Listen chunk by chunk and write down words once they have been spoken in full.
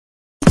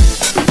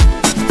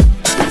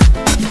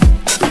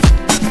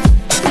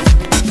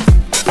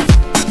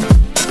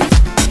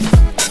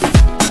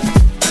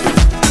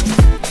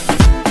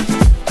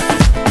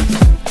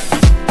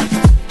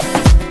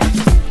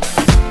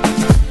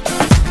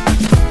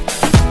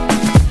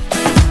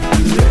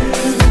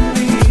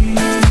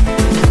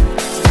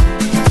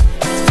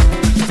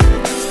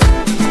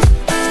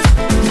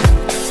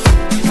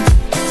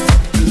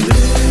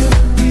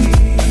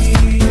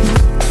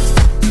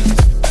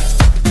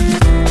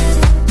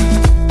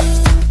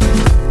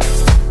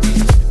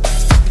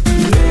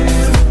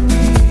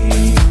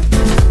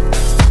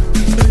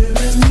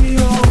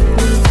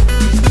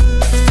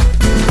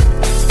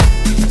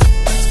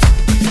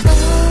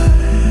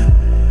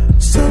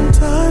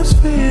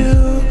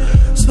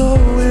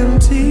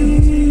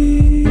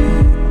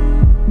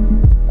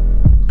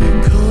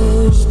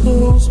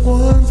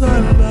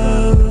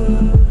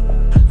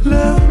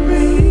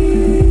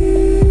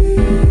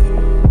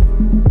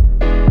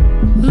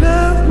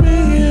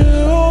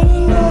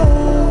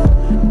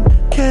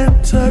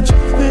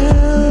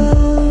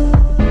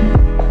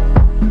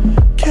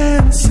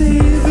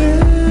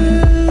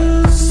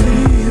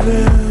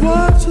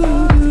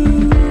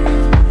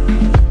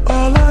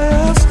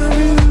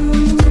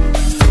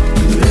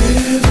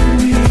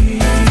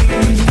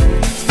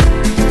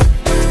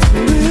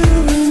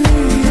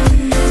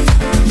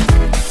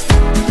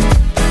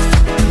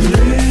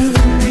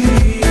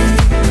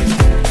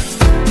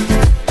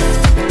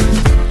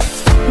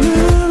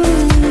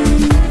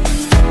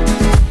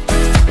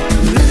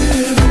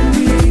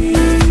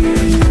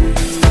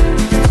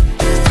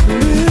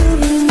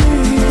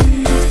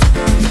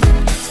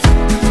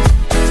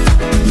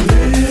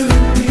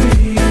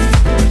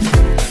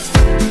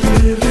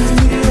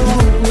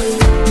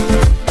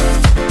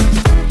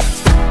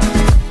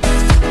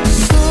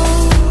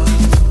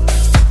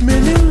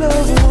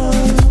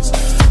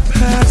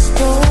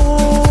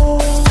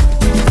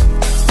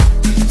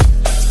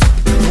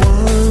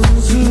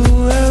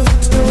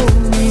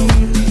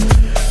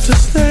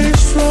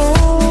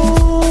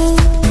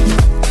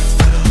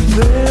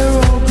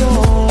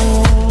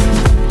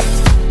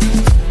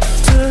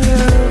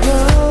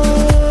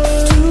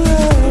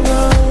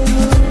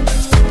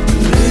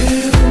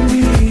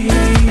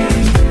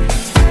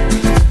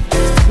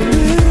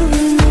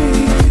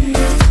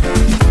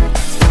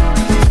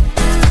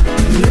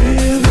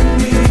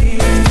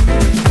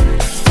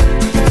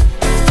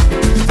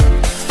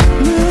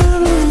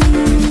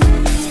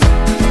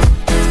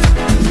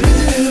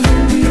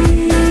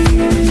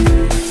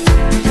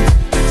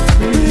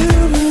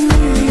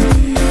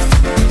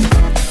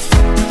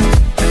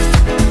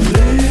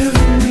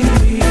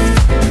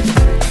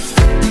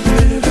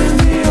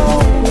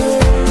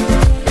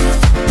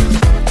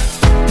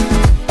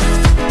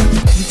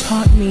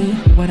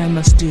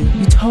once do.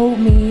 You told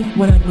me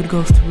what I would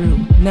go through.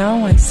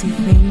 Now I see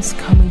things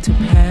coming to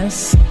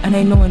pass, and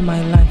I know in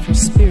my life your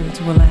spirit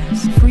will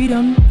last.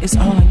 Freedom is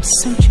all I'm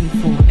searching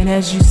for, and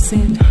as you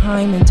said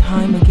time and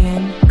time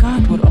again,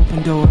 God would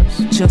open doors.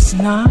 Just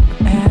knock,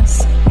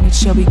 ask, and it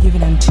shall be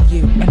given unto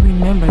you. And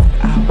remember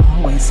that I'll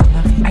always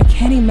love you. I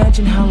can't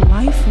imagine how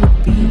life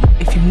would be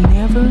if you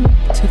never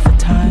took the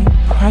time.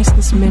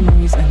 Priceless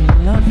memories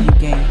and love you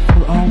gave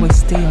will always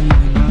stay on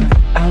my mind.